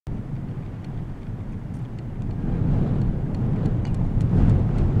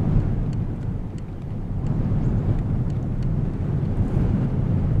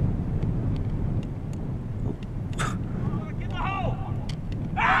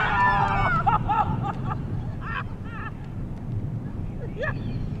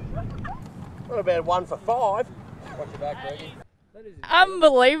What about 1 for 5? Watch your back, Greggy.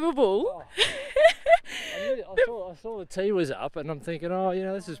 Unbelievable. I saw the tee was up and I'm thinking, oh, you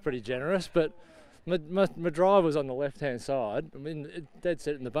know, this is pretty generous, but my drive was on the left-hand side. I mean, dead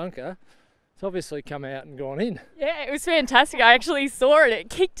set in the bunker. It's obviously come out and gone in. Yeah, it was fantastic. I actually saw it. It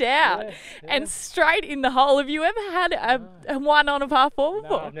kicked out and straight in the hole. Have you ever had a one on a par 4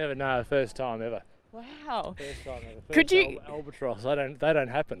 before? No, I've never, no, first time ever. Wow. First time ever. First Could you? Albatross, they don't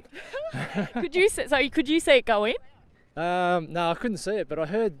happen. Could you see it go in? No, I couldn't see it, but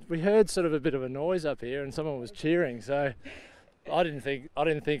we heard sort of a bit of a noise up here, and someone was cheering. So I didn't think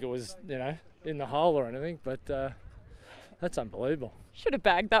it was, you know, in the hole or anything. But that's unbelievable. Should have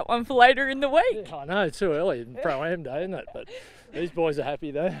bagged that one for later in the week. Yeah, I know, too early, Pro-Am day, isn't it? But these boys are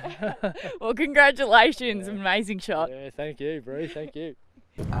happy though. Well, congratulations, amazing shot. Yeah, thank you, Bree, thank you.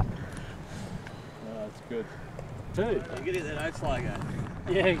 Oh, that's good. 2. You get it that Oates logo.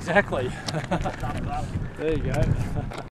 Yeah, exactly. There you go.